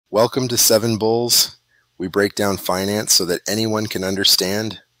Welcome to Seven Bulls. We break down finance so that anyone can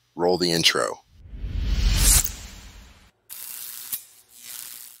understand. Roll the intro.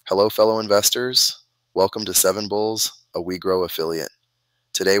 Hello, fellow investors. Welcome to Seven Bulls, a We Grow affiliate.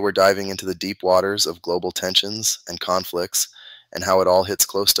 Today we're diving into the deep waters of global tensions and conflicts and how it all hits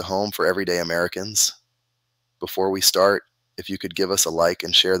close to home for everyday Americans. Before we start, if you could give us a like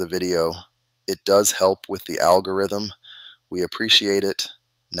and share the video, it does help with the algorithm. We appreciate it.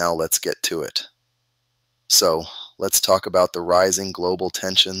 Now let's get to it. So, let's talk about the rising global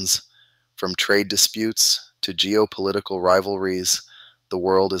tensions. From trade disputes to geopolitical rivalries, the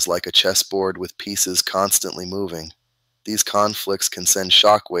world is like a chessboard with pieces constantly moving. These conflicts can send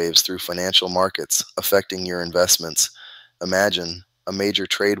shockwaves through financial markets, affecting your investments. Imagine a major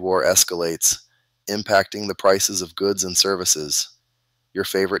trade war escalates, impacting the prices of goods and services. Your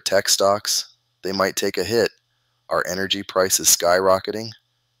favorite tech stocks, they might take a hit. Are energy prices skyrocketing?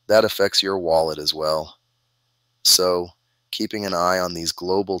 That affects your wallet as well. So, keeping an eye on these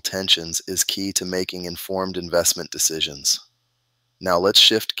global tensions is key to making informed investment decisions. Now let's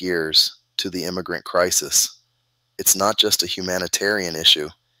shift gears to the immigrant crisis. It's not just a humanitarian issue,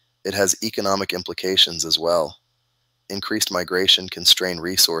 it has economic implications as well. Increased migration can strain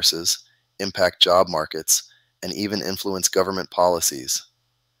resources, impact job markets, and even influence government policies.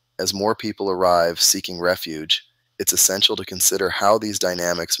 As more people arrive seeking refuge, it's essential to consider how these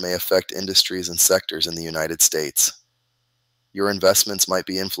dynamics may affect industries and sectors in the United States. Your investments might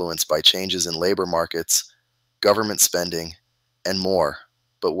be influenced by changes in labor markets, government spending, and more.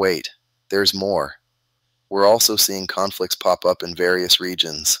 But wait, there's more. We're also seeing conflicts pop up in various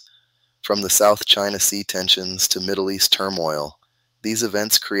regions. From the South China Sea tensions to Middle East turmoil, these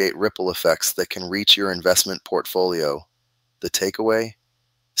events create ripple effects that can reach your investment portfolio. The takeaway?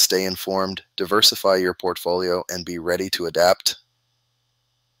 Stay informed, diversify your portfolio, and be ready to adapt.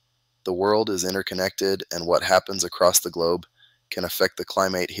 The world is interconnected, and what happens across the globe can affect the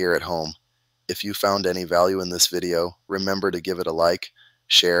climate here at home. If you found any value in this video, remember to give it a like,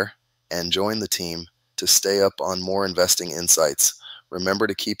 share, and join the team to stay up on more investing insights. Remember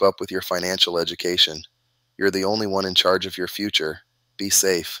to keep up with your financial education. You're the only one in charge of your future. Be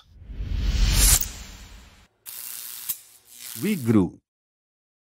safe. We grew.